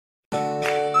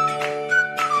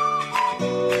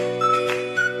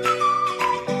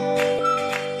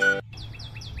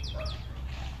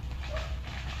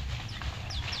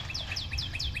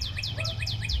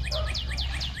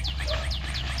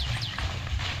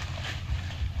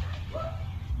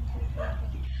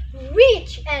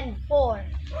Rich and poor.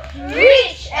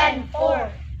 Rich and poor.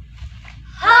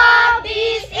 Have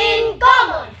this in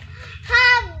common.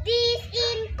 Have this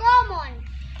in common.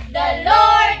 The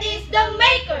Lord is the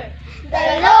maker.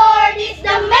 The Lord is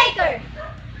the maker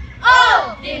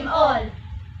of them all.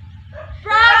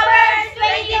 Proverbs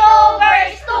 22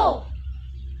 verse 2.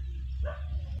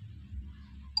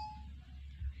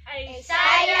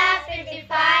 Isaiah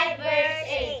 55 verse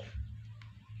 8.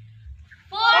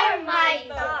 For my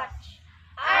thoughts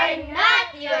are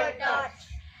not your thoughts,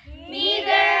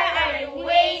 neither are your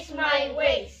ways my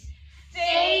ways,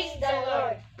 says the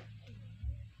Lord.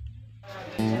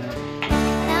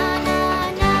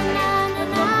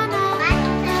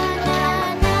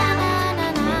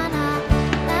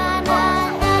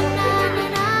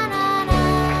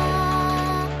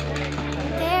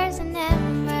 There's an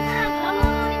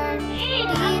ember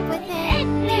deep within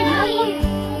me,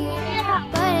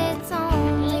 but it's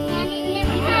only a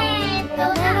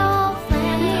little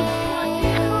flame.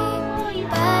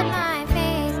 But my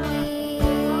faith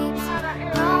keeps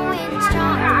growing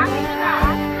stronger,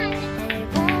 and it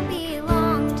won't be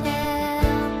long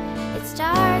till it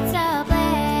starts a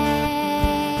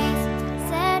blaze.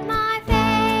 Set my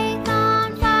faith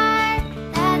on fire,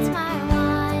 that's my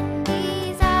one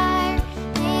desire.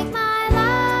 Make my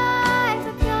life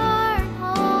a pure and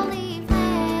holy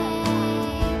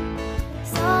flame,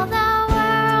 so the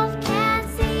world can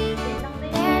see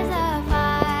there's a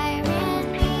fire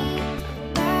in me,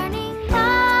 burning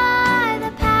by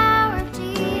the power of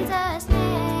Jesus'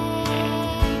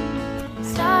 name.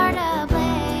 Start a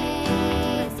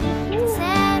blaze,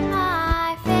 set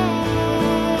my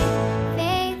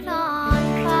faith on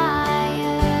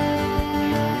fire.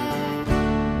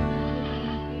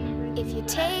 If you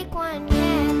take one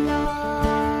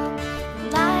candle,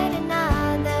 light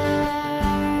another,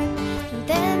 and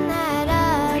then that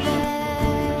other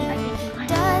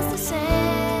does the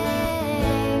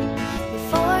same.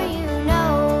 Before you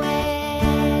know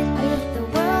it, the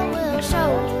world will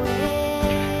show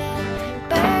it,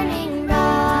 burning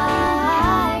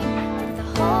bright with the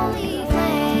holy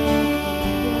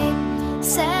flame.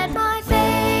 Set my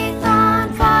faith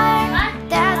on fire,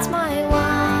 that's my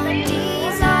one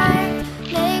desire.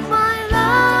 Make my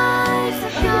life a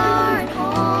pure and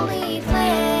holy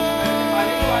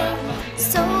flame,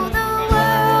 so the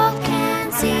world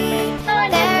can see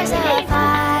there's a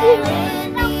fire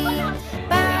in me,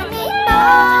 burning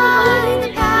by the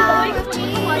power of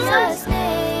Jesus' name.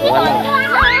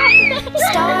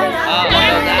 Start a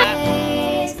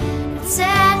blaze,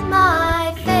 set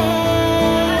my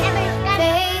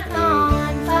faith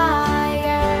on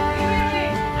fire.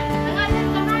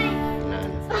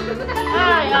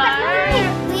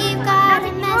 We've got a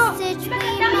message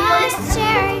we must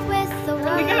share it with the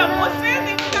world.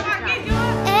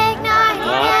 Ignite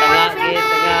every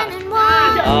man and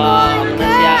woman, boy and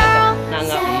girl.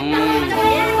 Set my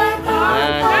faith on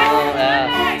fire,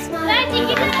 that's my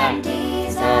one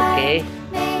desire.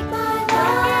 Make my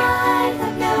life a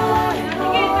pure and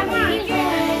holy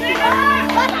flame,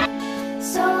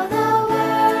 so the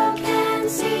world can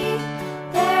see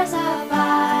there's a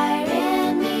fire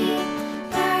in me,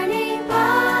 burning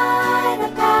by the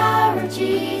power of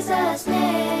Jesus'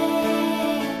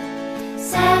 name.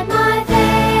 Set my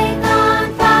faith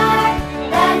on fire,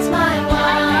 that's my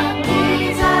one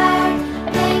desire.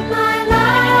 Make my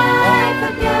life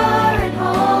a pure and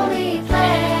holy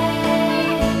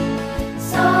flame,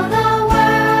 so the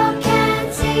world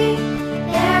can see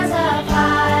there's a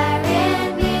fire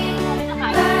in me,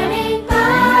 burning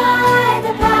by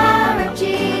the power of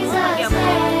Jesus'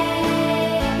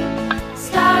 name.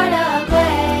 Start a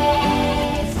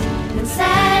blaze and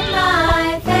set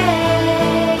my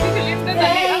faith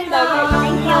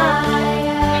on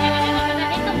fire.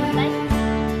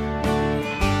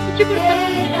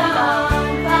 Faith on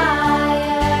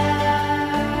fire.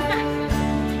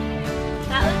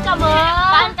 Kaon ka mo.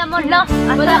 Kaon ka mo, lo.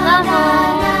 Wala ka mo.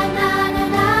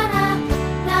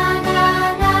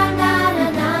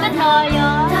 Katoyo.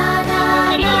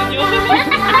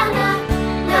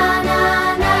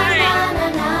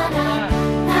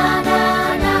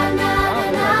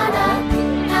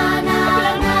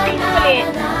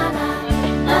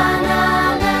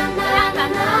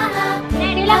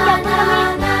 Nilang yan kami.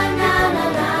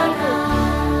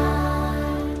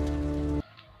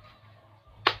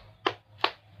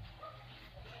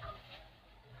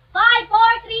 5,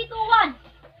 4, 3, 2, 1.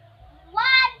 1,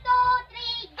 2,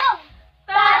 3, go!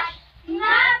 Touch,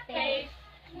 not taste,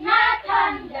 not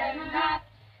handle, not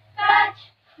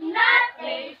touch, not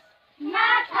taste,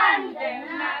 not handle,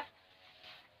 not.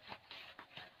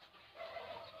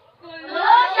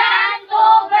 Colossians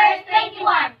 2 verse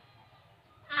 21.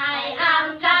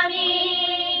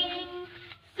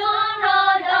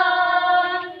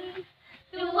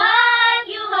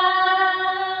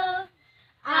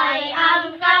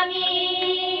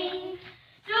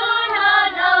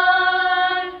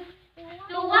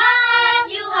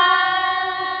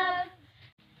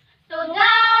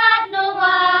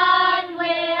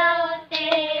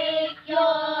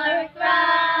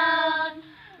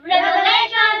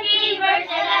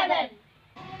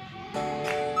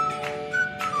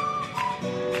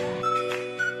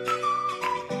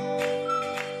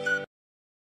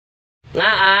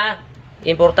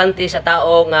 importante sa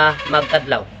tao nga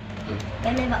magkadlaw?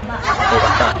 Kani baba.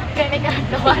 Bata. Kani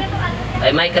kadlawan.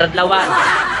 Ay may kadlawan.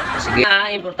 Sige.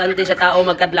 Importante sa tao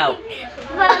magkadlaw.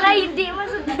 Para hindi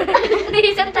masudlan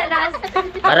ni Satanas.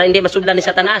 Para hindi masudlan ni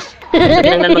Satanas.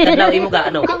 Kinanglan magkadlaw imo ga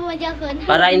ano? Ang majakon.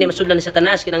 Para hindi masudlan ni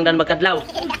Satanas kinanglan magkadlaw.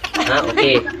 Ha,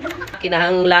 okay.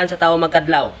 Kinahanglan sa tao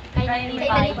magkadlaw. Kay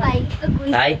nalipay.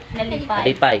 Tay,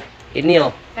 kalipay.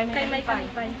 Inyo, Kay may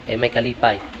kalipay. may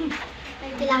kalipay.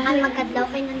 Kailangan magkadlaw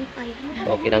kay nalipay.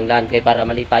 O kinanglan kay para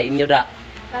malipay inyo da.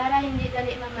 Para hindi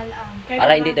dali mamalam.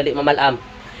 Para hindi dali mamalam.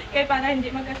 Kaya para hindi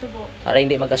magkasubo. Para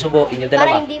hindi magkasubo inyo Para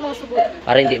dalawa. hindi mo subo.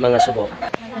 Para hindi mga subo.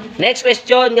 Next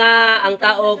question nga ang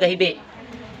tao gahibi.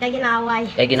 Kay ginaway.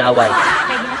 Kay ginaway.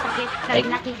 Kay ginasakit. Kay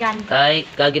ginakigan.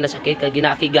 Kay ginasakit, kay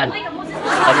ginakigan.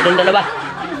 Kami dong dalawa.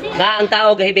 Nga ang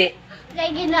tao gahibi. Kay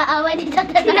ginaaway ni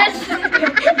Satanas.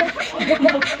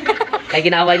 Kay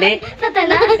ginaway ni?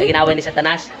 Satanas. Kay ginaway ni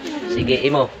Satanas. Sige,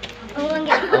 imo. Ang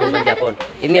Ang magyapon.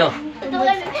 Inyo,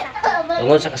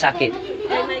 tungod sa kasakit.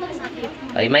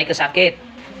 Ay may kasakit.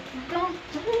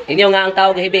 Inyo nga ang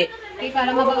tao gahibi. Kaya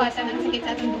para mabawasan ang sakit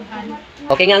sa atong buhan.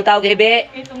 Okay nga ang tao gahibi.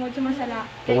 Kaya tungod sa masala.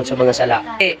 Tungod sa mga sala.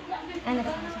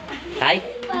 Hay?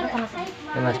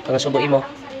 Mga subo imo.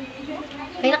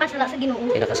 Kay nakasala sa Ginoo.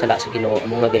 Kay nakasala sa Ginoo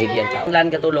ang mga gahibi ang tao. Lan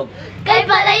katulog. Kay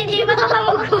para hindi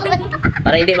makapamugon.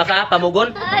 Para hindi makapamugon.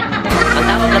 Ang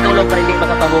tao katulog para hindi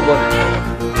makapamugon.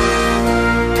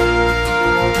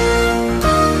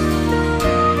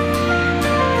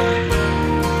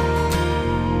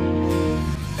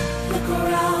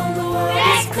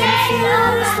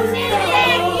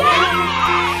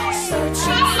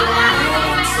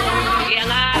 Sige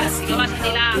angas, igawasan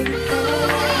nila.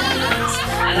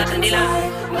 Agasan nila.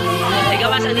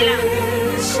 Igawasan nila.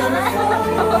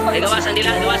 Igawasan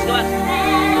nila, gawas.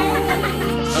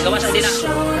 Magawasan nila.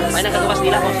 May nagagawas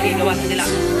nila. O sige, gawasan nila.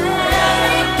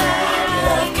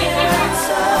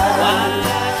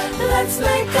 Let's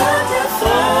make a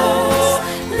difference.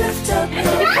 Lift up your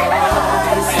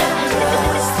voice.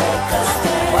 Let's take a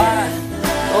stand. 1,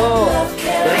 2,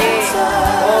 3,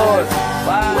 4,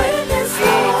 5, 6,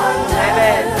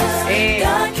 7,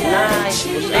 8, 9,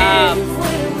 push up.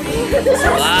 1,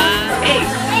 A,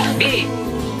 B,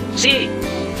 C,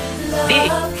 D,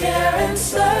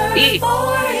 E,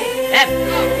 F,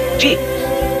 G,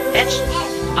 H,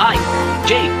 I,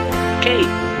 J, K,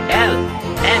 L,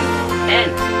 M, N,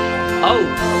 O,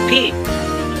 P,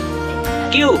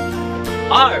 Q,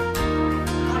 R,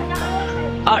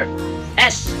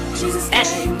 S,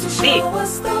 T,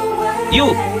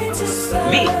 U,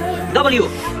 V, W,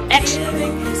 X,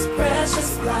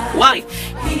 Y,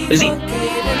 Z.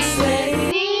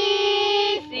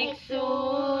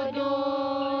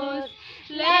 Exodus,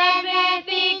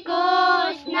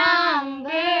 Leviticus,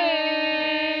 Numbers,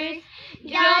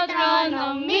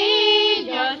 Deuteronomy,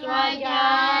 Joshua,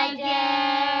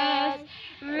 Judges,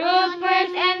 Ruth,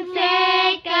 1st and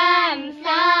 2nd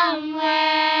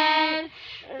Samuel,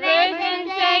 1st and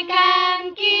 2nd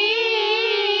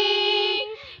King,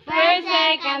 1st,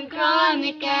 2nd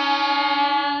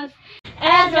Chronicles,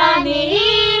 Ezra,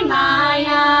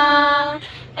 Nehemiah,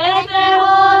 Esther,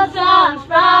 Psalms,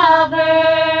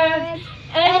 Proverbs,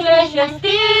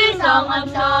 Ecclesiastes, Song of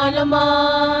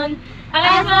Solomon,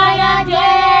 Isaiah,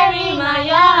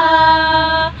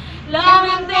 Jeremiah,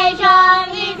 Lamentation,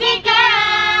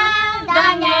 Ezekiel,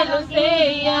 Daniel,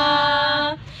 Hosea,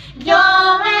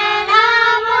 Joel,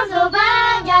 Amos,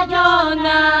 Obadiah,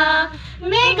 Jonah,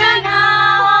 Micah,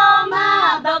 Nahum,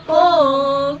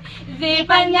 Habakkuk,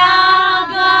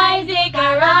 Zephaniah,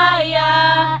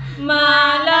 Zechariah,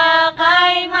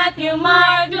 Malachi, Matthew,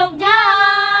 Mark, Luke,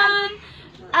 John,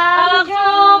 Acts,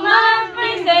 Romans,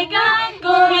 1st, 2nd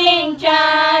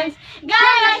Corinthians,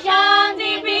 Galatians,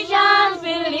 Ephesians,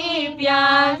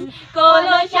 Philippians,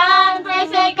 Colossians,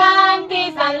 1st, 2nd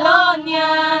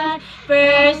Thessalonians,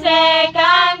 1st,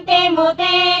 2nd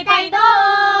Timothy,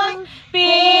 Titus,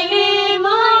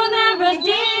 Philemon, Hebrews,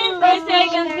 James, 1st,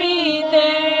 2nd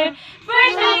Peter,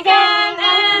 1st, 2nd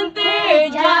and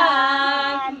 3rd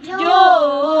John,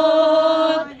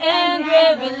 Jude, and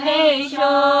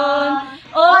Revelation,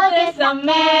 Old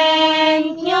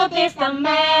Testament, New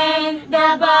Testament,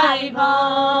 the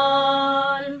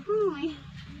Bible.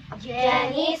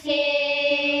 Genesis,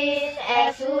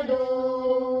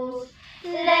 Exodus,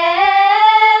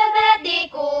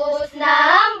 Leviticus,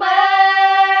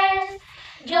 Numbers,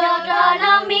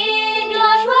 Deuteronomy,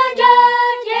 Joshua,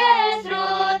 Judges,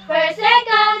 Ruth, 1st,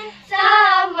 2nd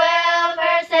Samuel,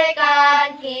 1st, 2nd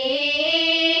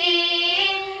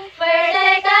King, 1st,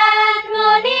 2nd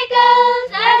Chronicles,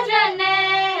 Ezra,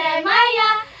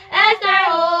 Nehemiah, Esther,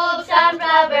 Job, Psalms,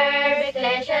 Proverbs,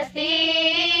 Ecclesiastes,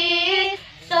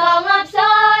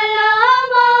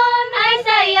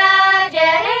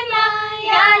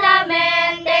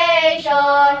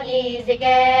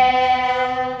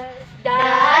 Ezekiel,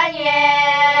 Daniel,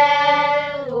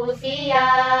 Hosea,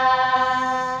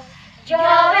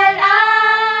 Joel,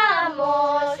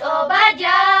 Amos,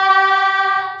 Obadiah,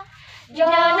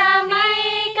 Jonah,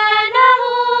 Micah,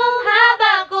 Nahum,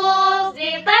 Habakuk,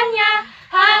 Zephaniah,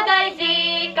 Haggai,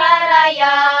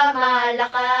 Zechariah,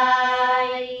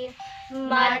 Malakay,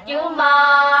 Matthew,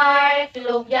 Mark,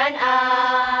 Luke, John,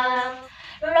 Acts,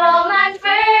 Romans,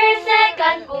 1st,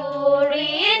 2nd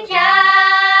Corinthians,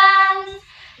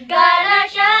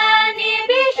 Galatians,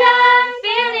 Ephesians,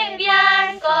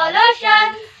 Philippians,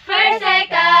 Colossians, 1st,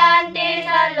 2nd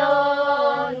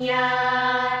Thessalonians,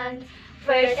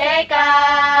 1st,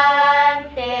 2nd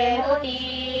Timothy,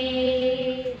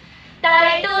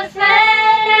 Titus,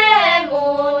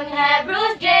 Philemon,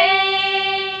 Hebrews,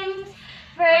 James,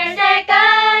 1st,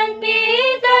 2nd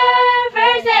Peter,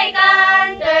 1st, 2nd,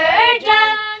 3rd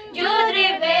John, Jude,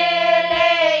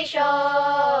 Revelation,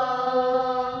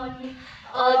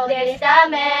 Old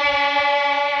Testament,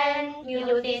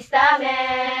 New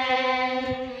Testament,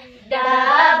 the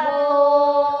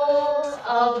books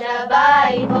of the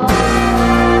Bible.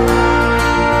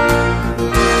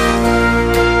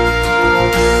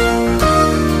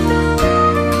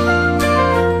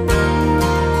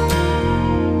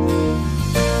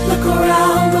 Look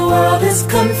around, the world is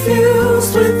confused.